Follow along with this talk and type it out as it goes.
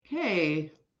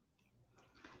Okay.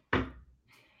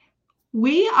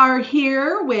 We are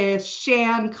here with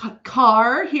Shann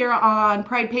Carr here on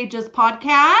Pride Pages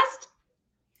podcast.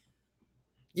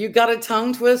 You got a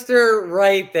tongue twister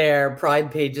right there,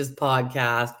 Pride Pages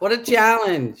podcast. What a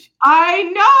challenge. I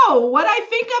know what I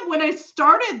think of when I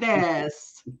started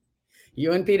this.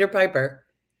 You and Peter Piper.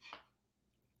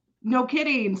 No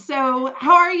kidding. So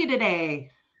how are you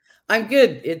today? I'm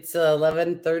good. It's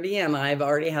 11:30 and I've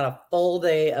already had a full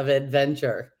day of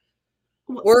adventure.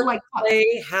 Work, Like what?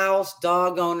 play, house,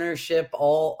 dog ownership,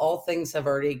 all things have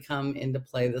already come into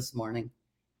play this morning.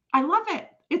 I love it.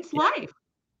 It's life.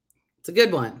 It's a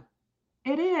good one.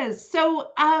 It is.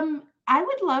 So I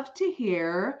would love to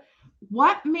hear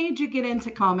what made you get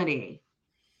into comedy.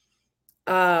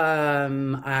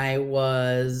 I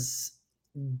was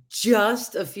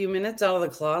just a few minutes out of the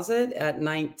closet at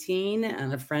 19,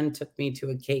 and a friend took me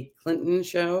to a Kate Clinton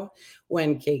show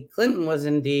when Kate Clinton was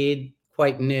indeed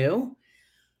quite new.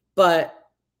 But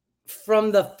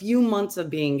from the few months of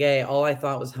being gay, all I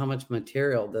thought was how much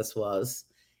material this was.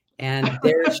 And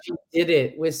there she did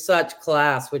it with such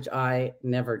class, which I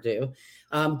never do.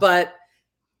 But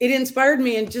it inspired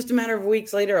me. And just a matter of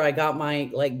weeks later, I got my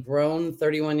grown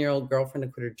 31-year-old girlfriend to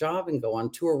quit her job and go on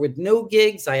tour with no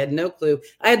gigs. I had no clue.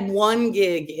 I had one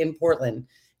gig in Portland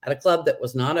at a club that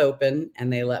was not open,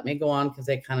 and they let me go on because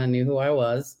they kind of knew who I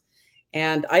was.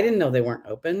 And I didn't know they weren't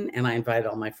open. And I invited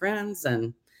all my friends,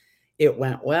 and it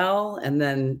went well. And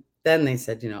then they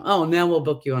said, oh, now we'll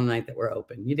book you on a night that we're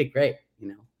open. You did great,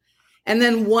 And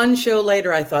then one show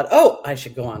later, I thought, oh, I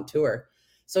should go on tour.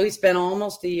 So we spent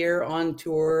almost a year on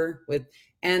tour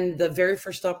and the very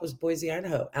first stop was Boise,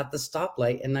 Idaho, at the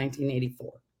stoplight in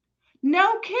 1984.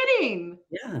 No kidding.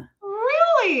 Yeah.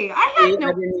 Really? I didn't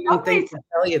even think to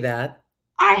tell you that.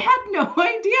 I had no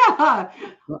idea.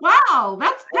 Wow,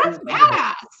 that's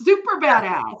badass. Super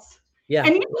badass. Yeah.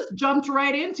 And you just jumped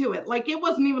right into it. Like it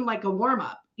wasn't even like a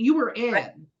warm-up. You were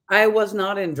in. I was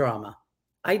not in drama.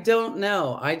 I don't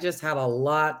know. I just had a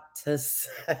lot to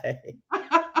say.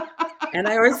 And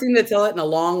I always seem to tell it in a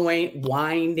long way,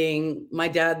 winding. My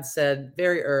dad said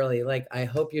very early, I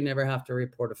hope you never have to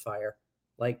report a fire.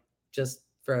 Just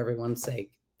for everyone's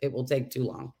sake. It will take too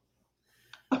long.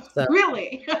 So,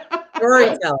 really?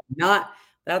 Storytelling,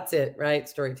 that's it, right?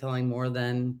 Storytelling more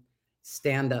than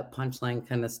stand-up punchline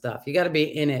kind of stuff. You got to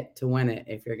be in it to win it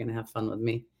if you're going to have fun with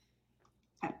me.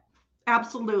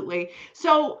 Absolutely.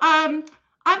 So I'm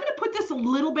going to put this a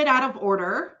little bit out of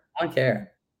order. I don't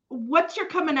care. What's your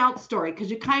coming out story?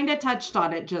 Because you kind of touched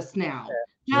on it just now.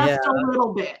 Just a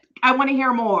little bit. I want to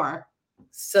hear more.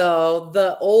 So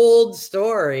the old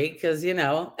story, because,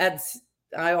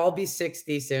 I'll be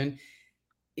 60 soon.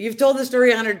 You've told the story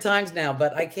 100 times now,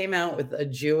 but I came out with a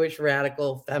Jewish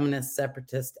radical feminist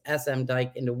separatist SM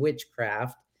Dyke into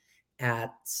witchcraft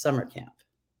at summer camp.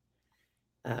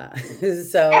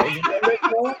 So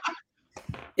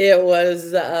it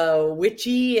was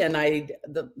witchy, and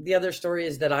the other story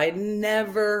is that I'd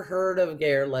never heard of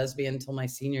gay or lesbian until my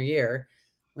senior year,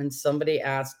 when somebody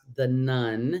asked the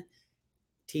nun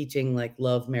teaching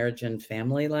love, marriage, and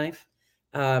family life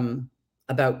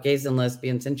about gays and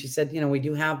lesbians, and she said, we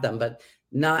do have them, but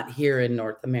not here in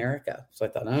North America. So I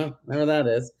thought, oh, whatever that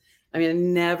is. I mean, I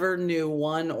never knew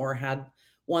one or had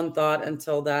one thought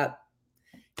until that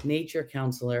nature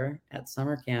counselor at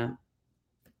summer camp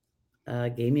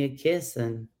gave me a kiss,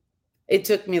 and it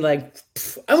took me I'm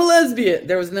a lesbian.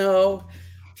 There was no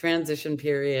transition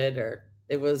period, or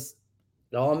it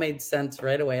all made sense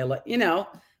right away.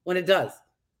 When it does.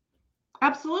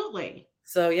 Absolutely.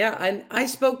 So yeah, I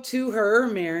spoke to her,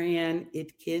 Marianne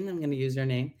Itkin, I'm going to use her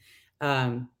name,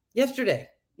 yesterday,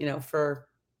 for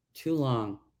too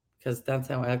long, because that's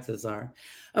how exes are.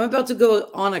 I'm about to go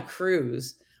on a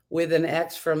cruise with an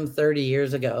ex from 30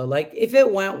 years ago. If it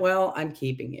went well, I'm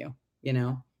keeping you,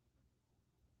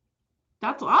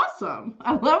 That's awesome.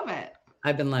 I love it.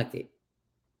 I've been lucky.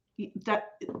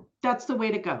 That's the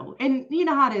way to go. And you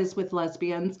know how it is with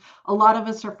lesbians. A lot of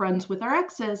us are friends with our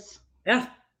exes. Yeah.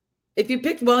 If you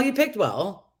picked well, you picked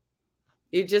well.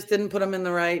 You just didn't put them in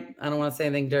the right, I don't want to say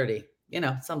anything dirty,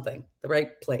 something, the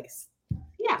right place.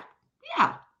 Yeah.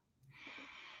 Yeah.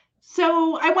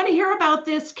 So I want to hear about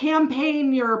this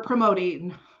campaign you're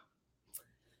promoting.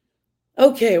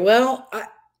 Okay, well,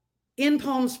 in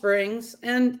Palm Springs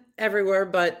and everywhere,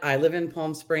 but I live in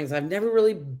Palm Springs. I've never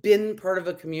really been part of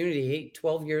a community.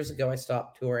 12 years ago, I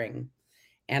stopped touring,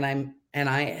 and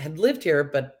I had lived here,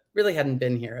 but really hadn't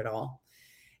been here at all.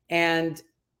 And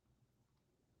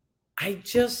I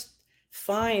just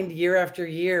find year after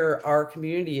year, our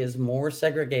community is more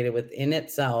segregated within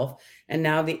itself. And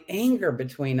now the anger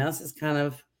between us is kind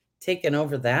of taken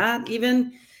over that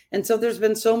even. And so there's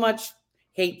been so much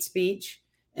hate speech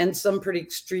and some pretty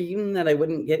extreme that I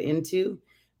wouldn't get into,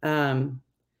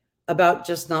 about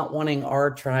just not wanting our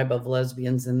tribe of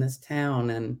lesbians in this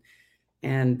town,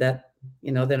 and that,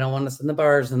 they don't want us in the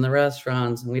bars and the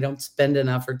restaurants, and we don't spend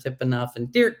enough or tip enough. And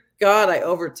dear God, I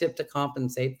over tip to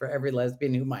compensate for every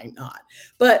lesbian who might not.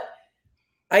 But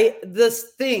I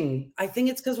think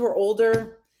it's because we're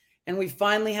older and we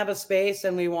finally have a space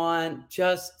and we want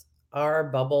just our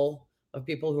bubble of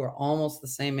people who are almost the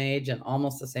same age and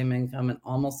almost the same income and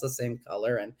almost the same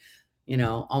color and,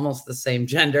 almost the same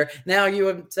gender. Now you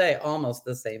would say almost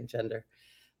the same gender.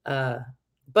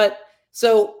 But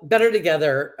so Better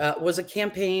Together was a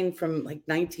campaign from like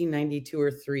 1992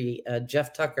 or three.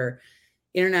 Jeff Tucker,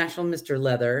 International Mr.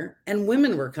 Leather, and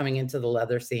women were coming into the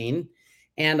leather scene.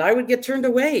 And I would get turned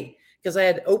away because I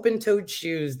had open-toed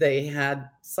shoes. They had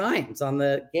signs on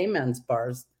the gay men's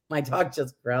bars. My dog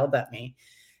just growled at me.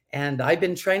 And I've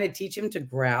been trying to teach him to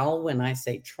growl when I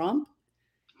say Trump.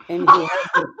 And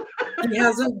he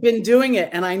hasn't been doing it.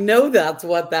 And I know that's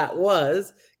what that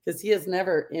was, because he has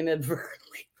never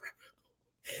inadvertently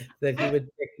that he would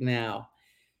pick now.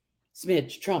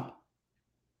 Smidge, Trump.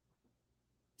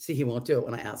 See, he won't do it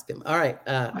when I ask him. All right.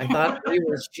 I thought we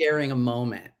were sharing a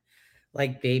moment,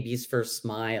 like baby's first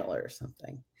smile or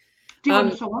something. Do you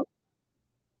want to show him?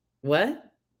 What?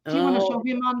 Do you want to show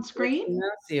him on screen?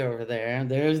 Messy over there.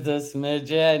 There's the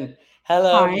smidgen.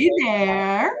 Hello. Hi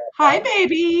there. Hi,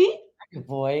 baby. Good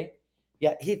boy.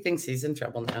 Yeah, he thinks he's in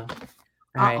trouble now. All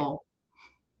right. Uh-oh.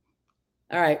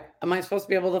 All right. Am I supposed to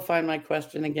be able to find my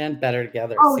question again? Better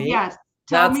Together. Oh, see? yes.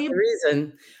 That's the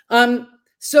reason.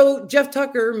 So Jeff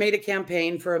Tucker made a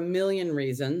campaign for a million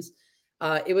reasons.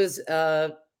 It was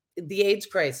the AIDS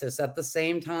crisis at the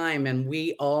same time, and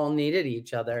we all needed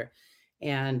each other.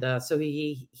 And so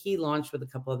he launched with a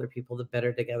couple other people the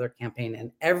Better Together campaign.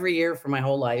 And every year for my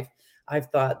whole life, I've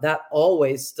thought that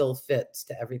always still fits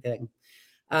to everything.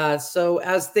 So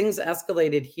as things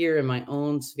escalated here in my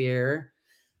own sphere,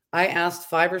 I asked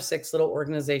 5 or 6 little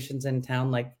organizations in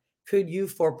town, like, could you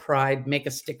for Pride make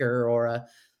a sticker or a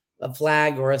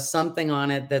flag or a something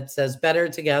on it that says Better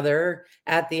Together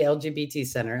at the LGBT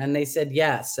Center? And they said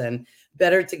yes. And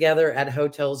Better Together at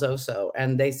Hotels Oso.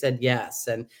 And they said yes.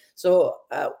 And so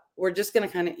we're just going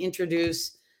to kind of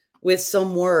introduce with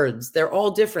some words. They're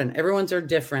all different. Everyone's are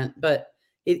different, but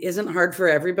it isn't hard for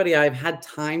everybody. I've had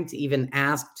time to even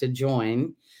ask to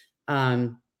join,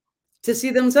 to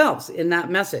see themselves in that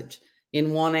message,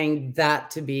 in wanting that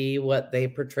to be what they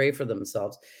portray for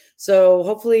themselves. So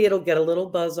hopefully it'll get a little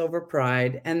buzz over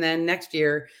Pride. And then next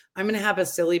year, I'm going to have a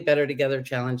silly Better Together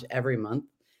challenge every month.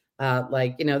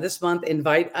 This month,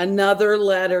 invite another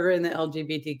letter in the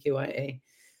LGBTQIA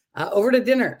over to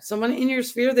dinner. Someone in your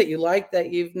sphere that you like,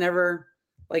 that you've never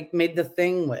made the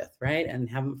thing with, right? And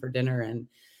have them for dinner.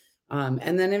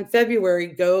 And then in February,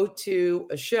 go to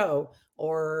a show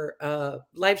or a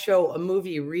live show, a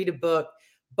movie, read a book,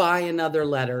 buy another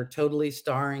letter, totally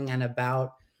starring and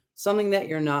about something that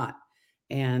you're not.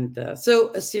 And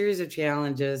so a series of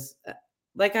challenges.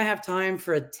 Like I have time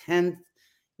for a 10th,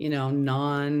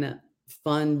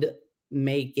 non-fund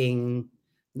making,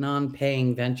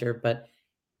 non-paying venture, but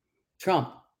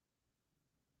Trump.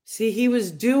 See, he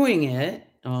was doing it.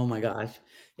 Oh my gosh.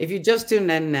 If you just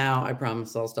tuned in now, I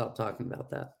promise I'll stop talking about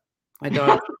that. My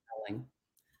dog is yelling.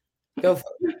 Go for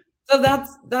it. So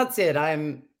that's it.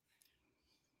 I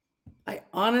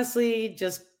honestly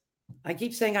I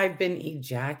keep saying I've been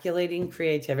ejaculating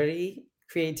creativity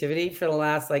for the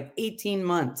last 18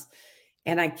 months.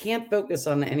 And I can't focus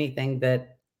on anything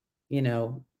that,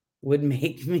 would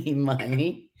make me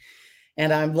money.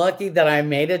 And I'm lucky that I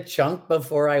made a chunk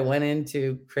before I went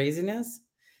into craziness.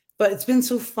 But it's been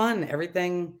so fun.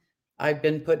 Everything I've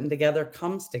been putting together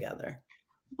comes together.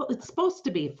 Well, it's supposed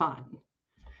to be fun.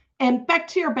 And back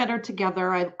to your Better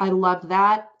Together, I love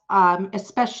that,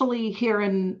 especially here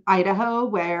in Idaho,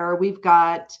 where we've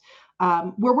got,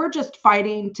 where we're just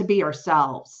fighting to be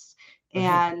ourselves.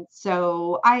 And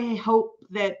so I hope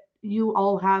that you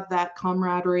all have that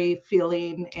camaraderie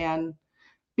feeling, and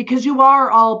because you are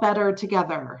all better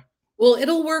together. Well,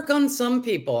 it'll work on some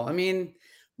people. I mean,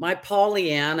 my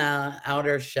Pollyanna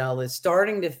outer shell is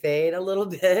starting to fade a little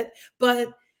bit, but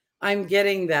I'm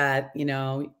getting that, you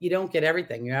don't get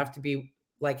everything. You have to be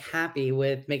happy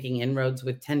with making inroads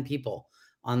with 10 people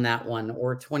on that one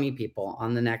or 20 people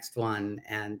on the next one.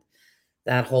 And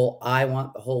that whole, I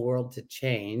want the whole world to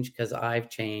change because I've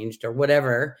changed, or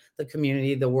whatever, the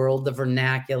community, the world, the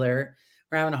vernacular.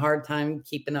 We're having a hard time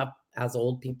keeping up as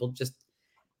old people, just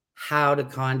how to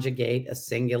conjugate a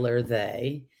singular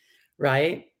they,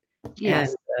 right?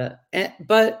 Yes.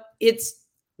 But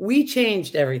we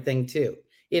changed everything too.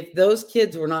 If those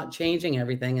kids were not changing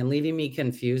everything and leaving me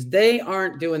confused, they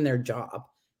aren't doing their job,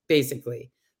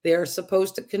 basically. They are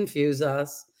supposed to confuse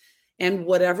us, and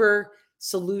whatever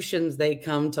solutions they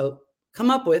come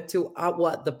up with to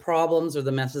what the problems or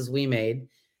the messes we made,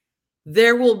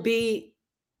 there will be,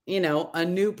 a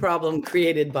new problem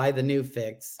created by the new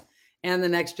fix, and the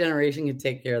next generation can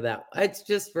take care of that. It's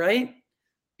just right.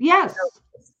 Yes.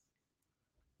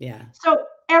 Yeah. So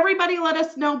everybody let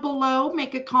us know below,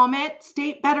 make a comment,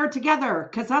 state better together,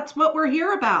 because that's what we're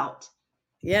here about.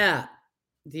 Yeah.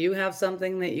 Do you have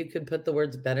something that you could put the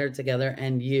words better together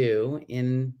and you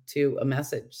into a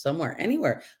message somewhere,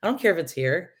 anywhere? I don't care if it's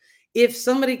here. If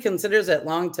somebody considers it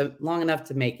long enough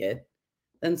to make it,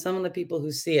 then some of the people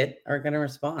who see it are going to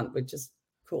respond, which is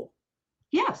cool.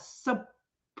 Yes. So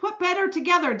put better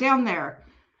together down there.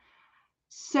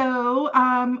 So,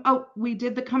 we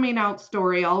did the coming out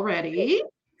story already.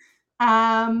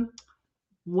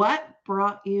 What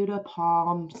brought you to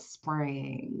Palm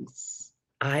Springs?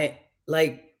 I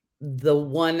like the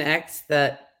one ex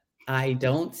that I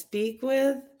don't speak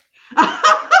with.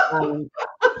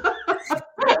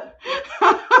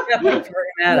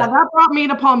 Yeah, that brought me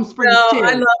to Palm Springs no, too.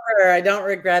 I love her. I don't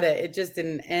regret it. It just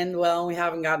didn't end well. We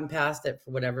haven't gotten past it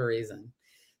for whatever reason.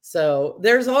 So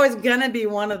there's always going to be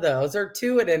one of those or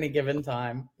two at any given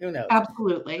time. Who knows?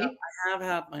 Absolutely. I have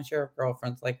had my share of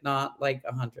girlfriends, like not like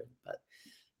 100, but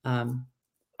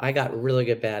I got really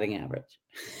good batting average.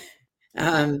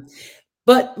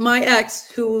 But my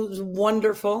ex, who was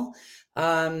wonderful,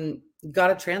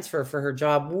 got a transfer for her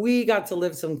job. We got to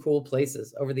live some cool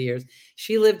places over the years.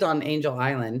 She lived on Angel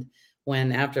Island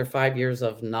when, after 5 years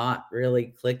of not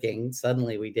really clicking,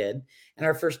 suddenly we did. And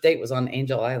our first date was on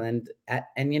Angel Island.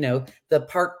 And the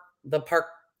park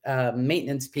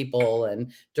maintenance people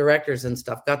and directors and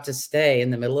stuff got to stay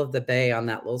in the middle of the bay on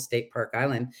that little state park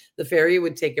island. The ferry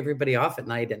would take everybody off at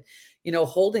night, and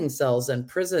holding cells and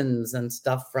prisons and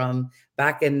stuff from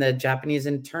back in the Japanese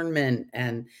internment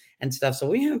and stuff. So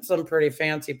we had some pretty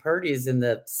fancy parties in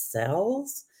the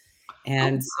cells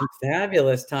and some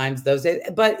fabulous times those days.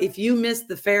 But if you missed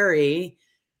the ferry,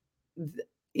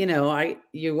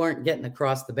 you weren't getting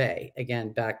across the bay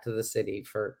again back to the city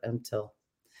until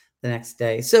the next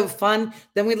day. So fun.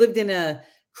 Then we lived in a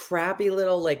crappy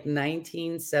little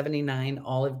 1979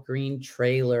 olive green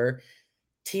trailer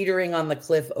teetering on the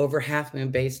cliff over Half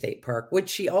Moon Bay State Park, which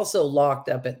she also locked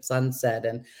up at sunset.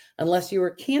 And unless you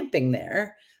were camping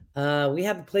there, we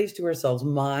had the place to ourselves,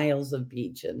 miles of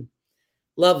beach and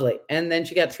lovely. And then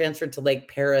she got transferred to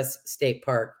Lake Paris State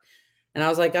Park. And I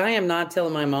was like, I am not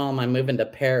telling my mom I'm moving to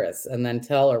Paris and then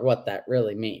tell her what that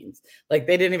really means. Like,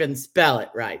 they didn't even spell it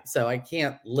right. So I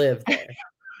can't live there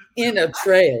in a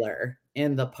trailer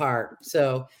in the park.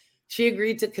 So she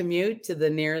agreed to commute to the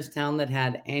nearest town that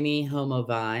had any homo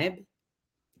vibe.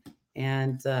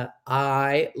 And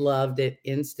I loved it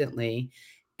instantly.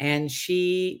 And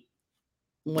she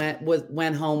went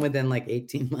home within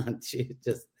 18 months. She was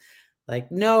just like,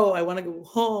 no, I want to go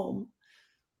home.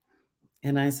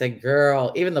 And I said,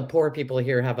 girl, even the poor people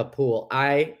here have a pool.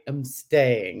 I am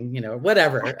staying,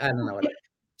 whatever. I don't know.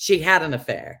 She had an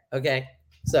affair. Okay.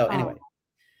 So anyway,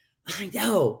 I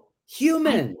know.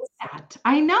 Humans.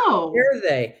 I know. Where are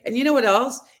they? And you know what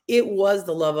else? It was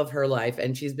the love of her life.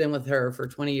 And she's been with her for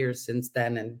 20 years since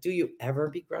then. And do you ever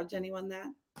begrudge anyone that?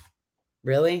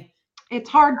 Really? It's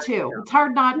hard to. It's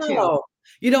hard not to.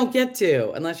 You don't get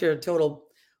to, unless you're a total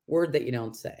word that you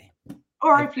don't say.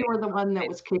 Or if you were the one that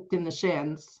was kicked in the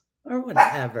shins. Or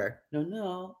whatever.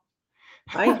 No.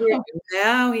 I hear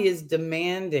now he is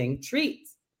demanding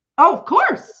treats. Oh, of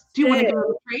course. Do you want to give him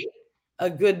a treat? A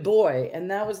good boy. And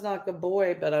that was not good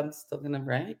boy, but I'm still going to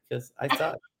brag because I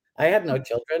thought I had no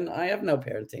children. I have no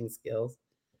parenting skills.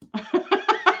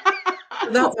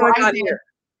 That's how I got here.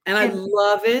 And I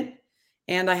love it.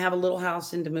 And I have a little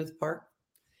house in Demuth Park.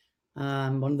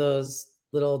 One of those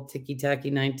little ticky-tacky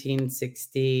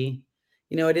 1960.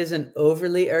 It isn't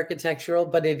overly architectural,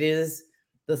 but it is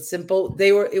the simple.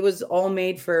 It was all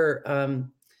made for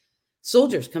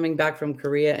soldiers coming back from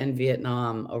Korea and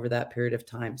Vietnam over that period of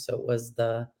time. So it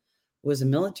was a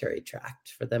military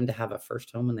tract for them to have a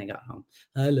first home when they got home.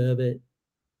 I love it.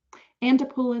 And a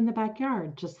pool in the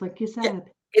backyard, just like you said. Yeah,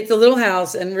 it's a little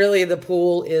house, and really the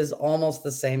pool is almost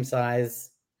the same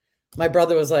size. My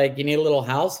brother was like, you need a little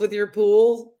house with your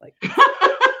pool? Like,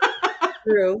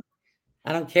 true.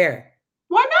 I don't care.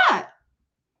 Why not?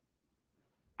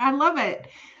 I love it.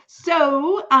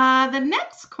 So the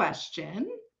next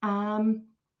question,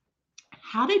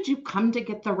 how did you come to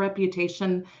get the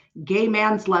reputation gay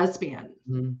man's lesbian?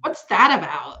 What's that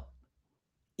about?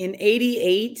 In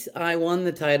 88, I won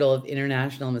the title of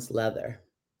International Miss Leather.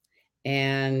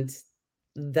 And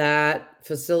that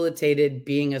facilitated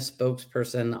being a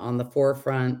spokesperson on the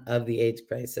forefront of the AIDS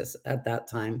crisis at that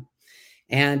time.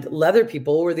 And leather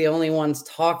people were the only ones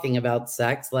talking about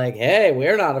sex, like, hey,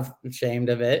 we're not ashamed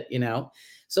of it, you know.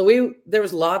 So there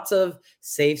was lots of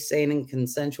safe, sane, and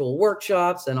consensual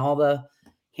workshops, and all the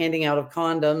handing out of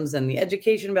condoms and the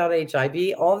education about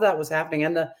HIV. All of that was happening,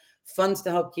 and the funds to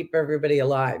help keep everybody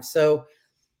alive. So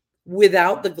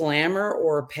without the glamour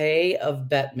or pay of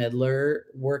Bette Midler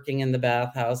working in the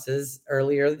bathhouses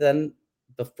earlier than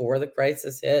before the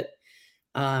crisis hit,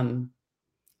 I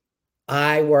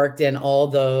worked in all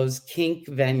those kink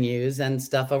venues and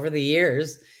stuff over the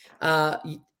years,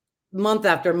 month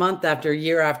after month after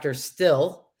year after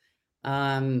still.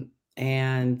 And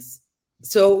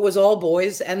so it was all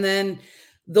boys. And then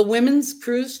the women's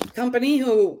cruise company,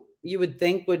 who you would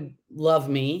think would love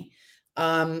me,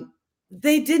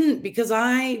 they didn't, because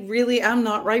I really am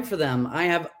not right for them. I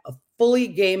have a fully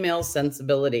gay male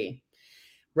sensibility.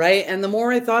 Right. And the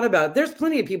more I thought about it, there's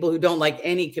plenty of people who don't like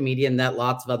any comedian that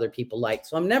lots of other people like.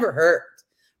 So I'm never hurt.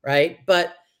 Right.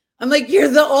 But I'm like, you're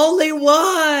the only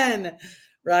one.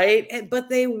 Right. But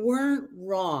they weren't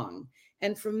wrong.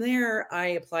 And from there, I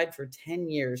applied for 10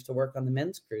 years to work on the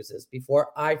men's cruises before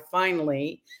I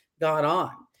finally got on.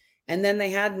 And then they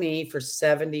had me for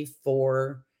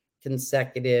 74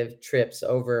 consecutive trips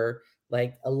over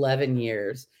like 11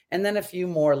 years. And then a few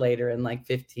more later in like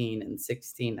 15 and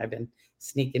 16. I've been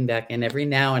sneaking back in every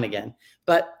now and again.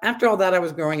 But after all that, I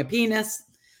was growing a penis.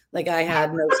 Like, I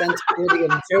had no sensibility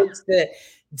of jokes that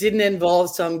didn't involve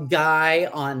some guy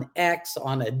on X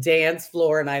on a dance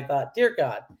floor. And I thought, dear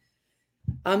God.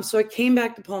 So I came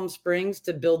back to Palm Springs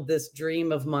to build this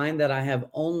dream of mine that I have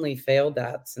only failed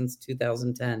at since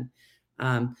 2010,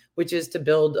 which is to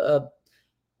build a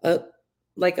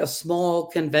small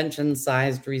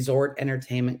convention-sized resort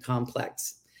entertainment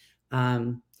complex.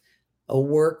 A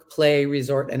work play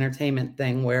resort entertainment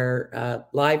thing where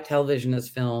live television is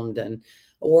filmed, and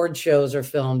award shows are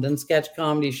filmed, and sketch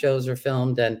comedy shows are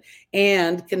filmed,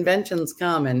 and conventions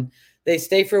come and they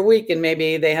stay for a week, and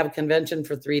maybe they have a convention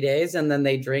for 3 days, and then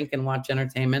they drink and watch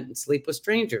entertainment and sleep with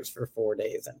strangers for 4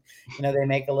 days. And, you know, they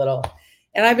make a little,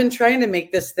 and I've been trying to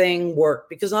make this thing work,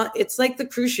 because it's like the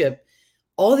cruise ship.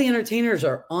 All the entertainers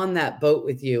are on that boat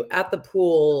with you at the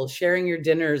pool, sharing your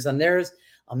dinners. And there's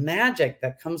a magic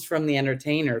that comes from the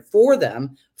entertainer for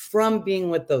them from being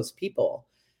with those people.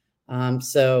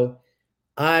 So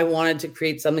I wanted to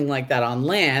create something like that on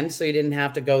land, so you didn't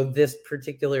have to go this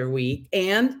particular week,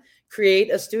 and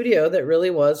create a studio that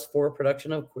really was for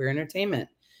production of queer entertainment.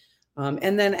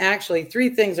 And then actually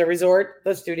 3 things: a resort,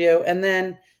 the studio, and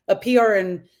then a PR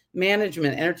and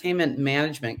entertainment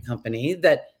management company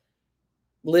that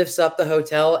lifts up the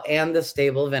hotel and the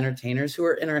stable of entertainers who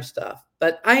are in our stuff.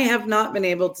 But I have not been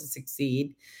able to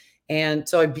succeed. And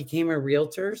so I became a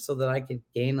realtor so that I could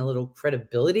gain a little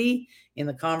credibility in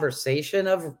the conversation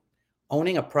of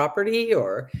owning a property,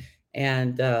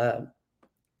 and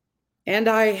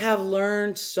I have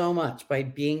learned so much by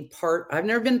being I've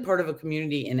never been part of a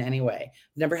community in any way.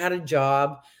 I've never had a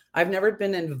job. I've never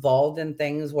been involved in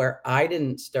things where I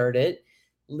didn't start it,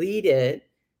 lead it,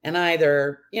 and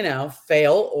either,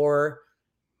 fail or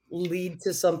lead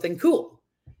to something cool.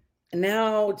 And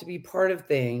now, to be part of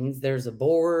things, there's a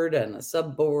board and a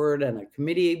sub board and a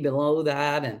committee below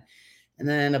that, and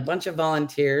then a bunch of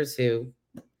volunteers who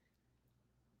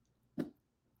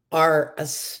are a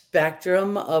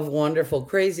spectrum of wonderful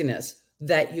craziness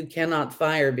that you cannot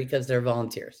fire because they're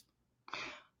volunteers.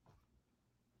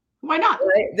 Why not?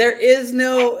 Right? There is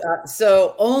no,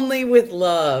 so only with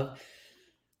love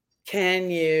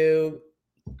can you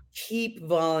keep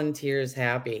volunteers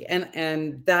happy.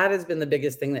 And that has been the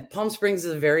biggest thing. That Palm Springs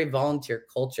is a very volunteer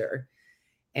culture.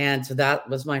 And so that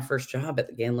was my first job at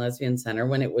the Gay and Lesbian Center,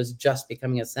 when it was just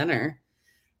becoming a center,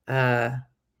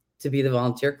 to be the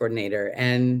volunteer coordinator,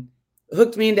 and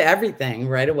hooked me into everything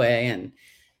right away.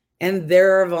 And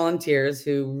there are volunteers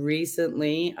who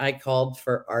recently I called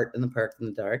for art in the park in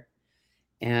the dark.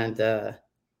 And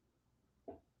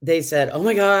they said, oh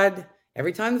my God,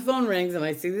 every time the phone rings and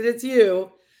I see that it's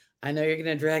you, I know you're going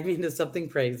to drag me into something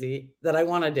crazy that I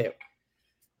want to do.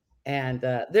 And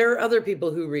there are other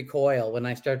people who recoil when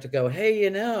I start to go, hey,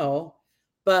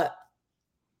 but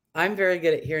I'm very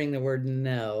good at hearing the word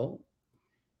no.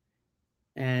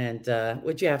 And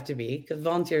which you have to be, because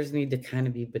volunteers need to kind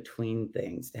of be between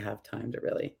things to have time to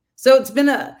really. So it's been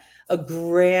a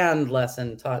grand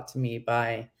lesson taught to me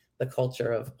by the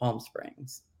culture of Palm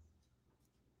Springs.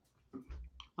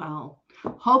 Well,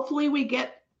 hopefully we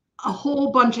get a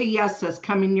whole bunch of yeses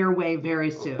coming your way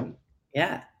very soon.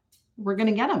 Yeah. We're going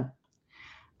to get them.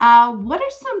 What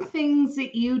are some things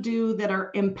that you do that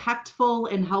are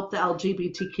impactful and help the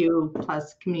LGBTQ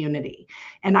plus community?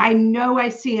 And I know I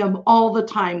see them all the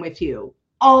time with you,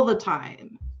 all the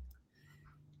time.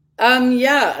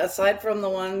 Yeah, aside from the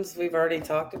ones we've already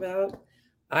talked about,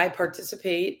 I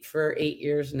participate for 8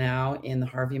 years now in the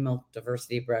Harvey Milk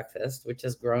Diversity Breakfast, which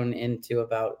has grown into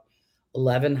about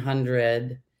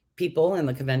 1,100 people in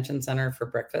the convention center for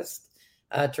breakfast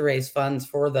to raise funds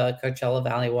for the Coachella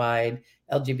Valley-wide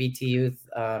LGBT youth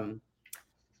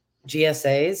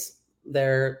GSAs.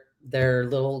 They're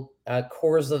little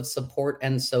cores of support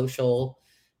and social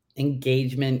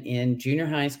engagement in junior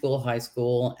high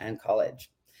school, and college.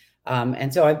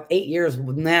 And so I've 8 years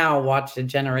now watched a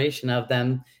generation of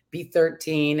them be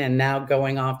 13 and now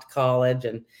going off to college,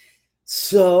 and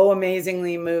so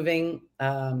amazingly moving.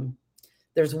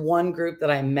 There's one group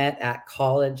that I met at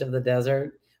College of the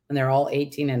Desert when they're all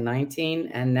 18 and 19,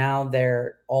 and now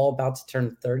they're all about to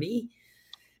turn 30.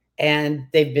 And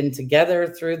they've been together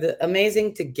through the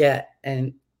amazing to get.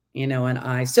 And,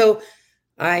 so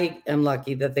I am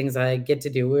lucky the things I get to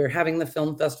do. We're having the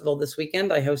film festival this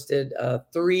weekend. I hosted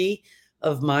 3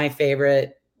 of my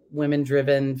favorite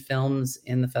women-driven films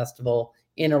in the festival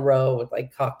in a row with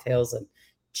like cocktails and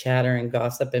chatter and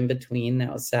gossip in between.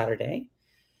 That was Saturday.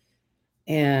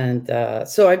 And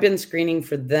so I've been screening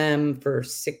for them for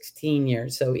 16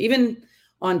 years. So even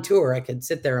on tour, I could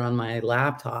sit there on my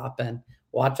laptop and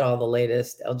watch all the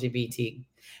latest LGBT.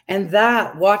 And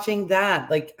watching that,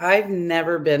 like I've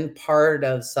never been part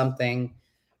of something,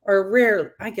 or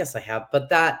rare, I guess I have, but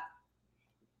that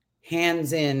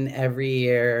hands in every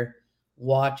year,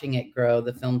 watching it grow,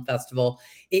 the film festival.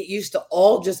 It used to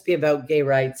all just be about gay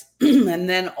rights. And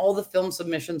then all the film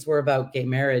submissions were about gay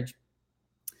marriage.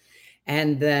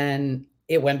 And then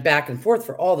it went back and forth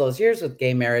for all those years with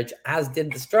gay marriage, as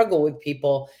did the struggle with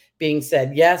people being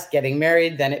said, yes, getting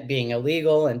married, then it being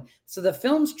illegal. And so the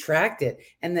films tracked it.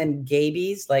 And then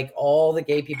gaybies, like all the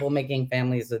gay people making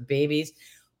families with babies,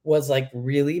 was like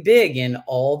really big in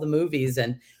all the movies.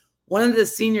 And one of the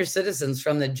senior citizens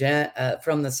from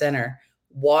the center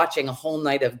watching a whole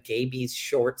night of gaybies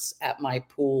shorts at my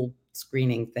pool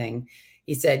screening thing,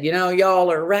 he said,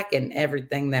 y'all are wrecking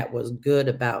everything that was good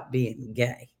about being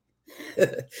gay.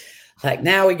 Like,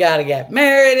 now we got to get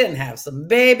married and have some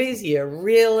babies. You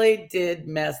really did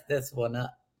mess this one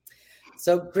up.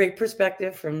 So great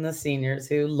perspective from the seniors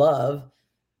who love.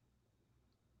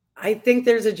 I think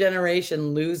there's a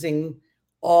generation losing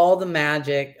all the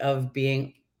magic of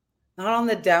being not on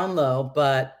the down low,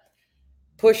 but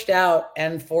pushed out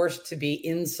and forced to be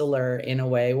insular in a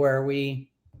way where I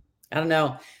don't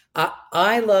know.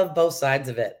 I love both sides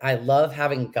of it. I love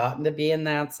having gotten to be in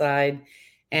that side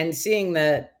and seeing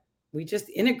that we just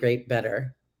integrate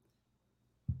better.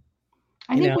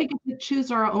 I think we get to choose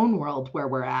our own world where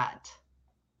we're at.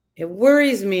 It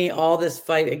worries me, all this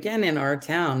fight again in our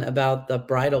town about the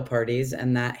bridal parties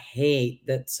and that hate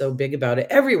that's so big about it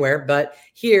everywhere, but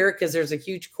here, because there's a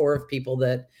huge core of people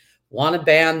that want to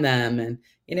ban them. And,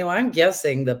 I'm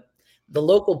guessing the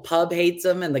local pub hates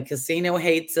them and the casino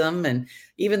hates them. And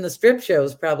even the strip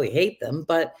shows probably hate them.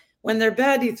 But when they're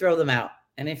bad, you throw them out.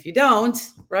 And if you don't,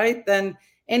 right, then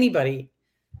anybody.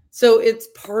 So it's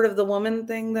part of the woman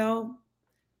thing, though.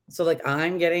 So like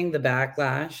I'm getting the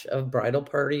backlash of bridal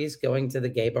parties going to the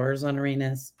gay bars on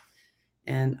arenas.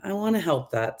 And I want to help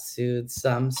that soothe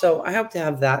some. So I hope to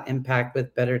have that impact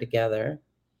with Better Together,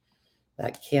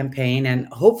 that campaign. And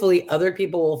hopefully other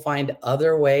people will find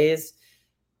other ways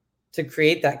to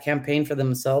create that campaign for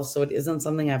themselves, so it isn't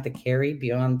something I have to carry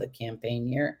beyond the campaign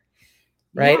year,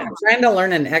 right? Yeah. I'm trying to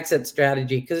learn an exit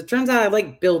strategy because it turns out I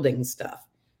like building stuff,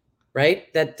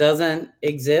 right? That doesn't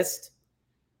exist.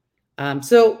 There's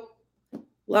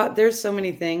so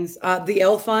many things. The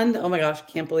L Fund, oh my gosh,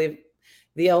 can't believe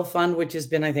the L Fund, which has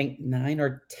been, I think, 9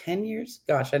 or 10 years.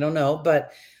 Gosh, I don't know,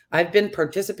 but I've been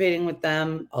participating with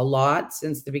them a lot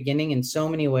since the beginning in so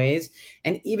many ways.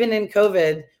 And even in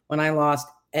COVID, when I lost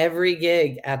every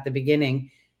gig at the beginning,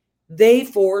 they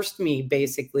forced me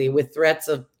basically with threats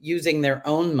of using their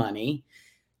own money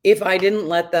if I didn't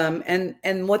let them.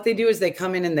 And what they do is they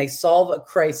come in and they solve a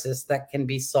crisis that can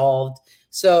be solved.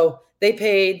 So they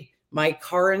paid my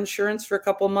car insurance for a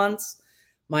couple months,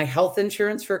 my health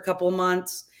insurance for a couple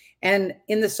months. And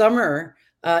in the summer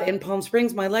in Palm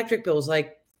Springs, my electric bill was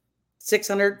like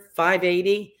 $600,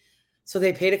 $580. So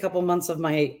they paid a couple months of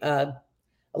my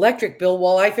electric bill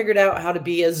while I figured out how to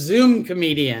be a Zoom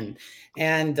comedian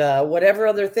and whatever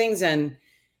other things. And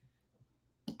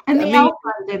the L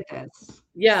Fund did this.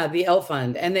 Yeah, the L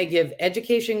Fund. And they give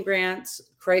education grants,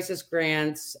 crisis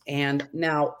grants, and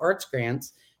now arts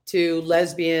grants to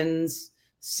lesbians,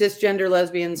 cisgender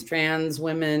lesbians, trans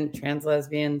women, trans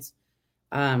lesbians.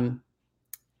 I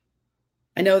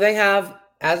know they have,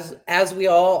 as we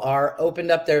all are,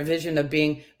 opened up their vision of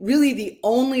being really the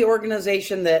only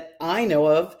organization that I know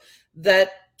of that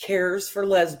cares for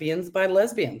lesbians by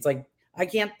lesbians. Like, I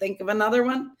can't think of another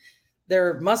one.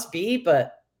 There must be,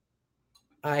 but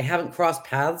I haven't crossed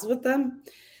paths with them.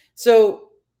 So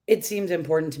it seems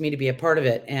important to me to be a part of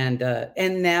it. And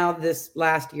now this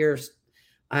last year,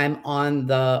 I'm on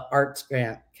the arts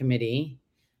grant committee.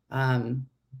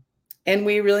 And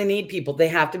we really need people. They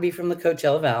have to be from the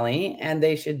Coachella Valley, and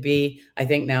they should be, I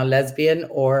think now, lesbian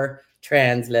or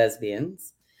trans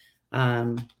lesbians.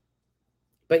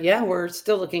 But yeah, we're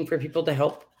still looking for people to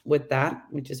help with that,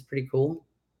 which is pretty cool.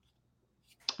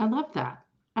 I love that.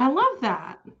 I love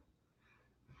that.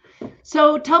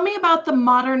 So tell me about the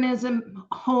Modernism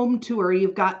home tour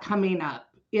you've got coming up.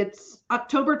 It's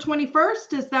October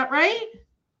 21st, is that right?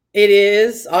 It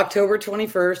is October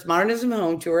 21st, Modernism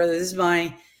Home Tour. This is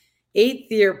my 8th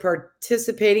year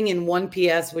participating in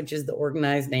 1PS, which is the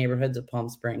Organized Neighborhoods of Palm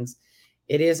Springs.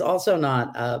 It is also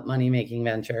not a money-making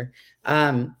venture.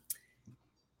 And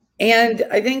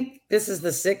I think this is the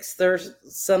 6th or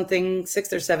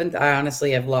 7th. I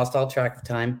honestly have lost all track of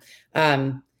time.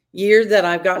 Year that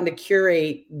I've gotten to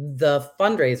curate the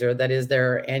fundraiser that is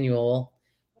their annual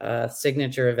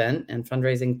signature event and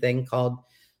fundraising thing called,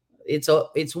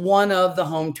 it's one of the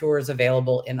home tours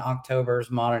available in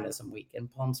October's Modernism Week in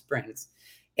Palm Springs.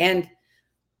 And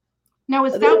now,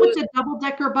 is that with the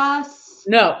double-decker bus?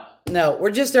 No,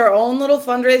 we're just our own little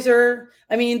fundraiser.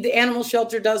 I mean, the animal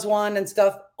shelter does one and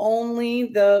stuff. Only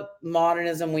the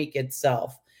Modernism Week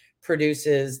itself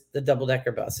produces the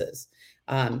double-decker buses.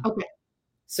 Okay.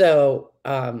 So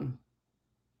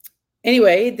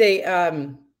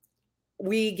anyway,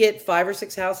 we get 5 or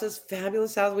 6 houses,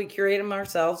 fabulous houses. We curate them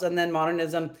ourselves, and then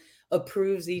Modernism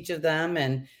approves each of them.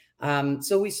 And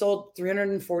so we sold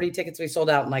 340 tickets. We sold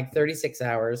out in like 36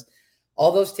 hours.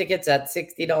 All those tickets at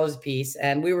 $60 a piece.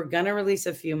 And we were going to release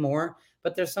a few more,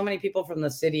 but there's so many people from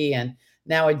the city and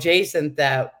now adjacent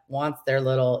that wants their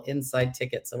little inside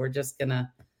ticket. So we're just going to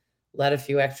let a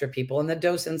few extra people, and the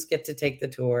docents get to take the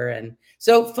tour. And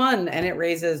so fun. And it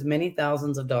raises many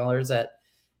thousands of dollars at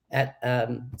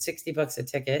 $60 a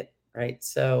ticket. Right.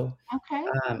 So okay.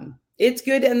 It's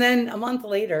good. And then a month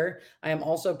later, I am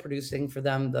also producing for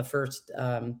them the first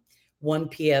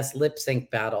 1PS lip sync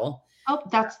battle. Oh,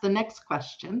 that's the next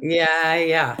question.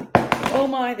 Yeah. Oh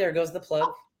my, there goes the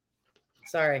plug.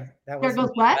 Sorry. That was there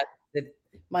goes what?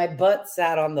 My butt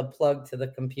sat on the plug to the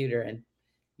computer and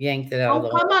yanked it out of the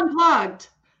way. Come unplugged.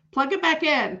 Plug it back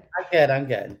in. I'm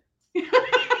good.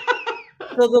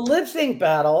 So the lip sync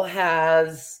battle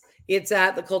it's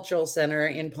at the Cultural Center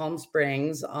in Palm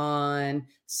Springs on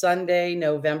Sunday,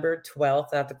 November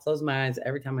 12th. I have to close my eyes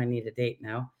every time I need a date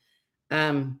now.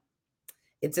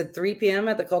 It's at 3 p.m.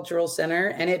 at the Cultural Center,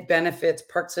 and it benefits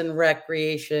Parks and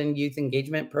Recreation, youth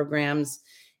engagement programs,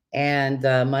 and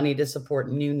money to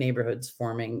support new neighborhoods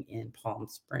forming in Palm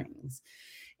Springs.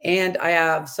 And I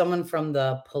have someone from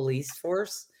the police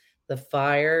force, the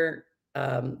fire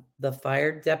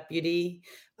deputy,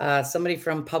 somebody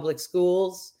from public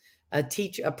schools, a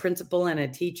principal and a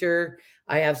teacher.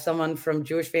 I have someone from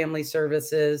Jewish Family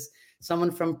Services,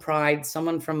 someone from Pride,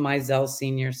 someone from Mizell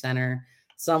Senior Center,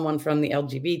 someone from the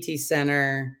LGBT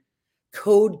Center,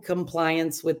 code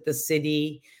compliance with the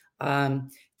city.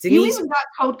 Denise, you even got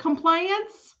code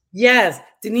compliance? Yes.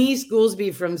 Denise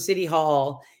Goolsby from City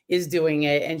Hall is doing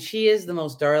it. And she is the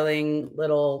most darling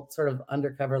little sort of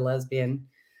undercover lesbian.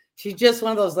 She's just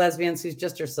one of those lesbians who's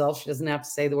just herself. She doesn't have to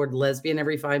say the word lesbian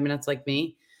every 5 minutes like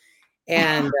me.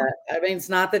 And I mean, it's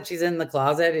not that she's in the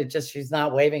closet. It's just she's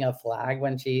not waving a flag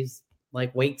when she's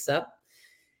like wakes up.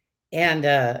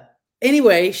 And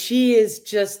anyway, she is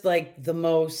just like the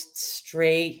most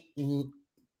straight,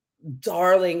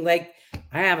 darling. Like,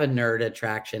 I have a nerd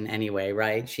attraction anyway,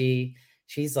 right?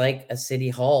 She's like a City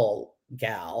Hall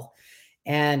gal.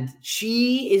 And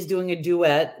she is doing a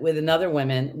duet with another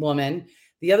woman.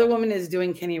 The other woman is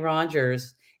doing Kenny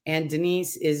Rogers, and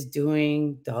Denise is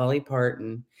doing Dolly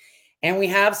Parton. And we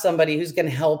have somebody who's going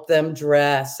to help them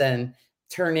dress and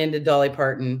turn into Dolly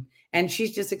Parton. And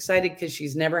she's just excited because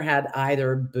she's never had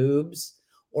either boobs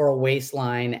or a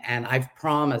waistline. And I've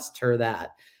promised her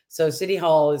that. So City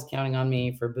Hall is counting on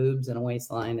me for boobs and a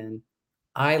waistline. And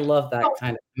I love that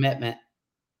kind of commitment.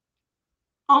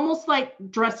 Almost like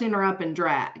dressing her up in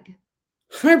drag.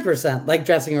 100% like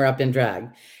dressing her up in drag.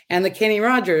 And the Kenny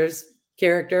Rogers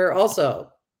character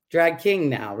also drag king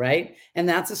now, right? And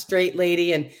that's a straight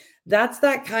lady. And That's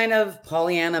that kind of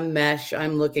Pollyanna mesh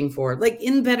I'm looking for. Like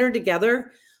in Better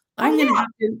Together, I'm Oh gonna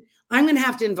yeah.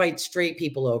 have to invite straight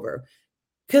people over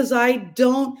because I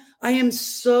am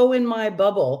so in my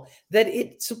bubble that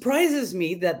it surprises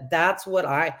me that that's what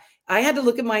I had to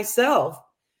look at myself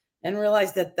and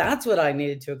realize that that's what I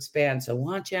needed to expand. So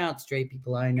watch out, straight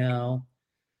people I know.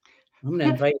 I'm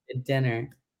gonna invite you to dinner.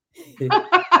 Ooh,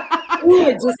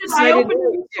 I just An eye decided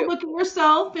opener to look at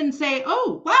yourself and say,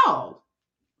 "Oh wow,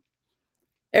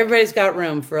 everybody's got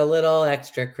room for a little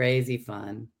extra crazy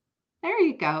fun. there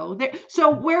you go." There. So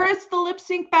where is the lip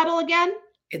sync battle again?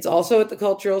 It's also at the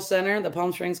Cultural Center, the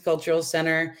Palm Springs Cultural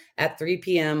Center at 3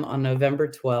 p.m. on November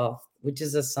 12th, which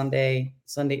is a Sunday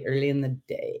early in the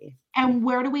day. And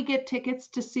where do we get tickets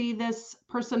to see this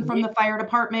person from You- the fire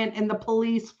department and the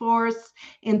police force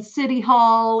and city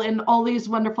hall and all these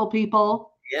wonderful people?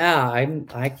 Yeah,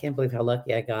 I can't believe how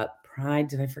lucky I got. Pride,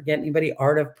 did I forget anybody?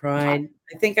 Art of Pride.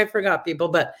 I think I forgot people,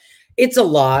 but it's a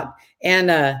lot. And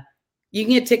you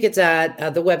can get tickets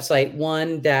at the website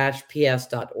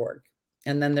one-ps.org.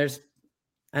 And then there's,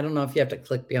 I don't know if you have to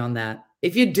click beyond that.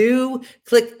 If you do,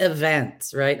 click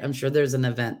events, right? I'm sure there's an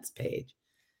events page.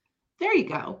 There you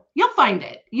go. You'll find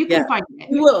it. You Yeah, can find it.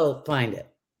 you will find it.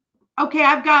 Okay,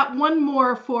 I've got one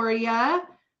more for you.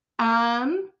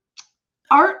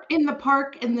 Art in the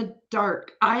Park in the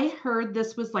Dark. I heard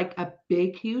this was like a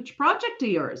big, huge project of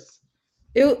yours.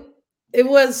 It it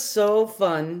was so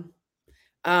fun.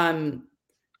 Um,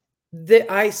 that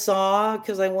I saw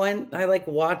because I like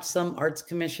watched some arts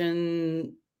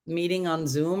commission meeting on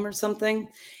Zoom or something,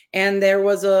 and there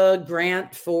was a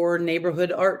grant for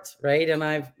neighborhood art, right? And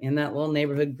I've in that little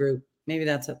neighborhood group. Maybe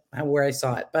that's where I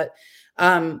saw it, but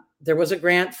there was a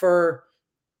grant for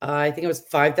I think it was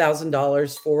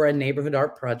 $5,000 for a neighborhood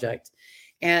art project.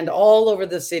 And all over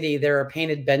the city, there are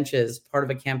painted benches, part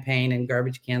of a campaign, and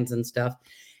garbage cans and stuff.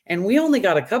 And we only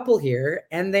got a couple here,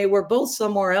 and they were both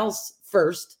somewhere else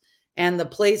first. And the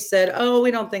place said, "Oh,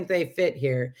 we don't think they fit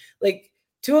here." Like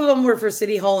two of them were for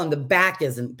City Hall, and the back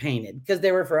isn't painted because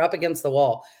they were for up against the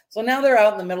wall. So now they're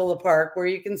out in the middle of the park where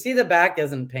you can see the back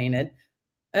isn't painted.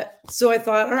 So I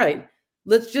thought, all right,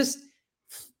 let's just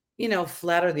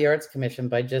flatter the Arts Commission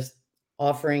by just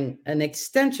offering an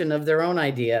extension of their own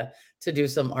idea to do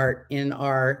some art in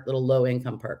our little low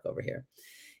income park over here.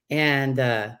 And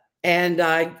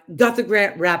I got the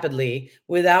grant rapidly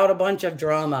without a bunch of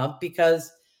drama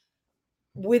because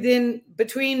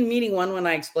between meeting one when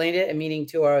I explained it and meeting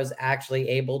two, I was actually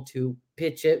able to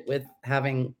pitch it with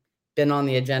having been on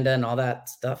the agenda and all that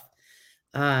stuff.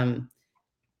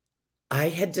 I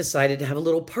had decided to have a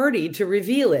little party to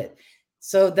reveal it.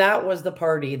 So that was the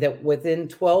party that within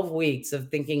 12 weeks of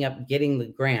thinking of getting the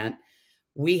grant,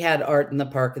 we had art in the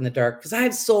park in the dark because I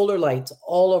have solar lights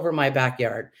all over my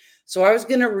backyard. So I was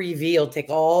going to take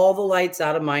all the lights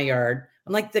out of my yard.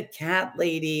 I'm like the cat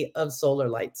lady of solar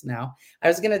lights now. I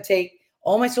was going to take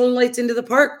all my solar lights into the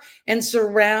park and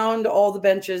surround all the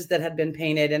benches that had been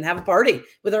painted and have a party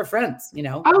with our friends,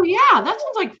 Oh, yeah, that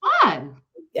sounds like fun.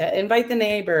 invite the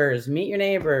neighbors, meet your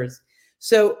neighbors.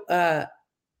 So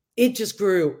it just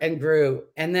grew and grew.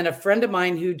 And then a friend of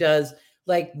mine who does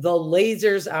like the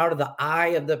lasers out of the eye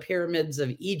of the pyramids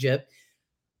of Egypt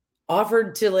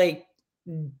offered to like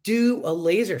do a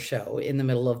laser show in the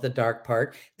middle of the dark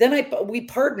park. Then we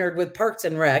partnered with Parks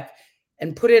and Rec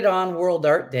and put it on World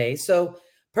Art Day. So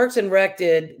Parks and Rec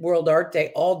did World Art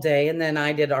Day all day, and then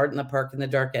I did Art in the Park in the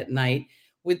Dark at night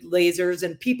with lasers,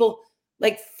 and people,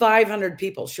 like 500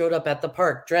 people showed up at the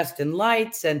park dressed in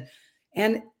lights and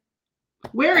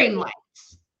Wearing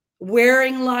lights.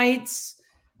 wearing lights.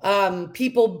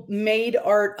 People made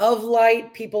art of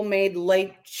light. People made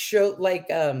light show like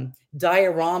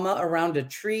diorama around a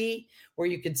tree where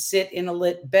you could sit in a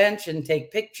lit bench and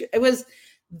take pictures. It was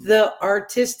the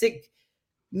artistic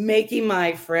making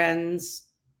my friends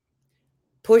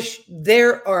push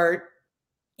their art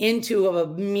into a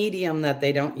medium that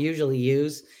they don't usually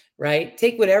use, right?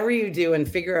 Take whatever you do and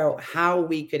figure out how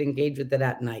we could engage with it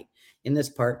at night in this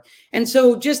park. And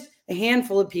so just a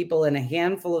handful of people and a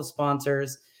handful of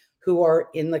sponsors who are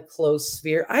in the close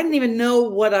sphere. I didn't even know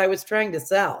what I was trying to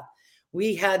sell.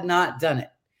 We had not done it.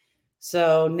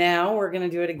 So now we're going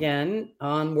to do it again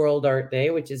on World Art Day,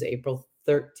 which is April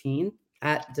 13th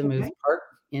at Demuth Park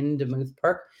in Demuth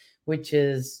Park, which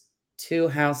is 2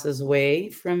 houses away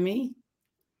from me.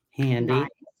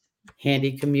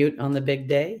 Handy commute on the big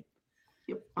day.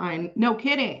 No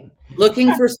kidding.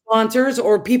 Looking for sponsors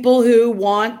or people who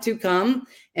want to come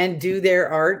and do their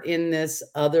art in this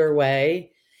other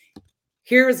way.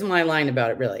 Here's my line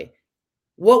about it, really.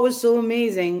 What was so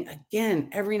amazing, again,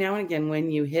 every now and again, when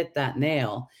you hit that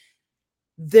nail,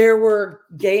 there were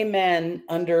gay men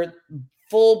under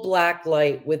full black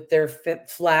light with their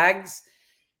flags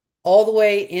all the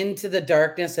way into the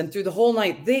darkness and through the whole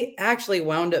night. They actually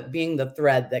wound up being the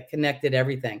thread that connected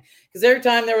everything. Because every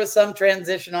time there was some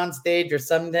transition on stage or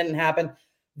something didn't happen,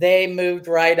 they moved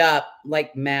right up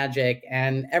like magic.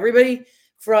 And everybody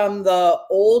from the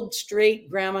old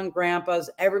straight grandma and grandpas,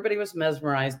 everybody was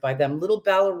mesmerized by them. Little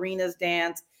ballerinas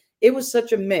dance. It was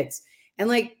such a mix. And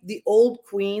like the old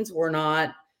queens were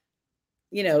not,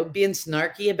 being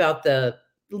snarky about the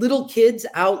little kids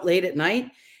out late at night.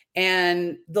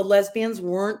 And the lesbians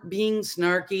weren't being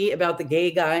snarky about the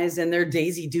gay guys and their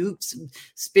Daisy Dukes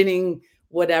spinning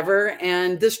whatever.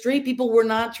 And the straight people were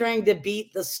not trying to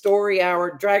beat the story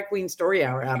hour, drag queen story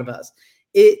hour out of us.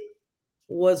 It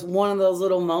was one of those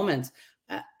little moments.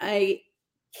 I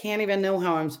can't even know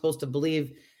how I'm supposed to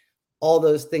believe all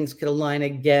those things could align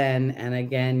again and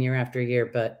again year after year,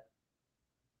 but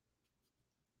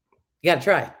you got to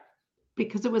try.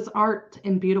 Because it was art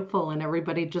and beautiful and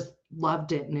everybody just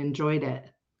loved it and enjoyed it.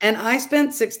 And I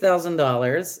spent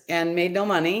 $6,000 and made no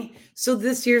money. So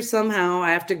this year, somehow,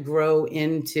 I have to grow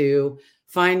into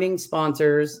finding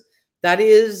sponsors. That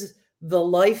is the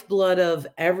lifeblood of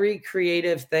every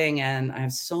creative thing. And I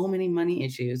have so many money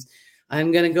issues.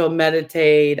 I'm going to go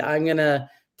meditate. I'm going to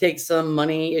take some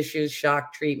money issues,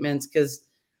 shock treatments, because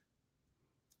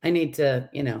I need to,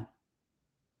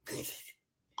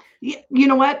 You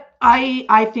know what?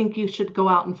 I think you should go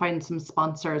out and find some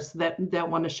sponsors that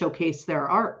want to showcase their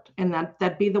art, and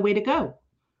that'd be the way to go.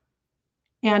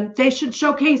 And they should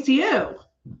showcase you.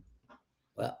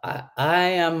 Well, I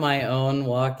am my own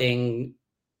walking,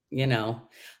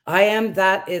 I am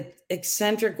that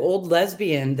eccentric old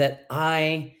lesbian that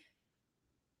I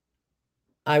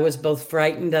was both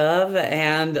frightened of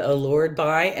and allured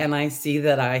by, and I see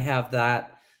that I have that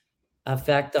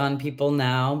effect on people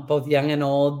now, both young and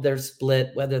old. They're split,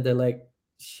 whether they're like,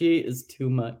 she is too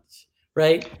much,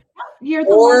 right? You're the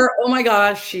Or, oh my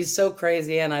gosh, she's so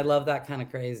crazy, and I love that kind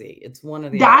of crazy. It's one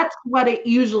of the That's what it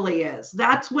usually is.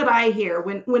 That's what I hear.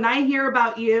 When I hear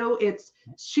about you, it's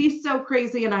she's so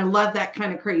crazy and I love that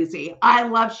kind of crazy. I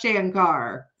love Shann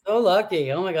Carr. So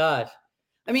lucky. Oh my gosh.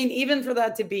 I mean, even for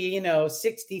that to be,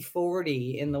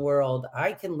 60-40 in the world,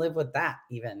 I can live with that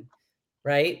even,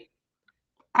 right?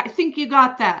 I think you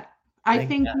got that. I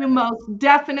think you most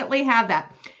definitely have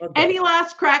that. Okay. Any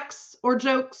last cracks or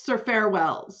jokes or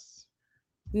farewells?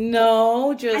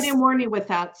 No, just I didn't warn you with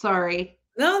that. Sorry.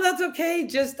 No, that's okay.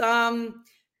 Just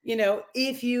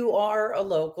if you are a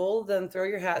local, then throw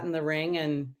your hat in the ring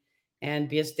and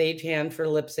be a stagehand for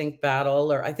lip sync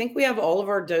battle. Or I think we have all of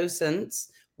our docents,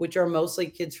 which are mostly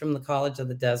kids from the College of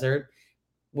the Desert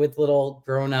with little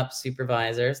grown-up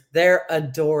supervisors. They're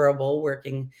adorable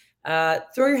working.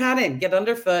 Throw your hat in, get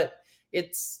underfoot.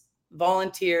 It's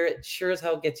volunteer. It sure as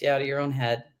hell gets you out of your own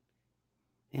head.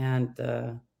 And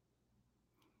I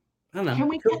don't know. Can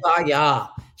we yeah.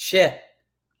 Shit.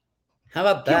 How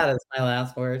about that as my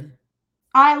last word?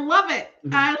 I love it.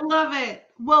 I love it.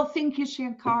 Well, thank you,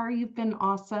 Shann Carr. You've been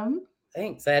awesome.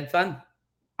 Thanks. I had fun.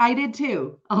 I did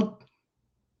too.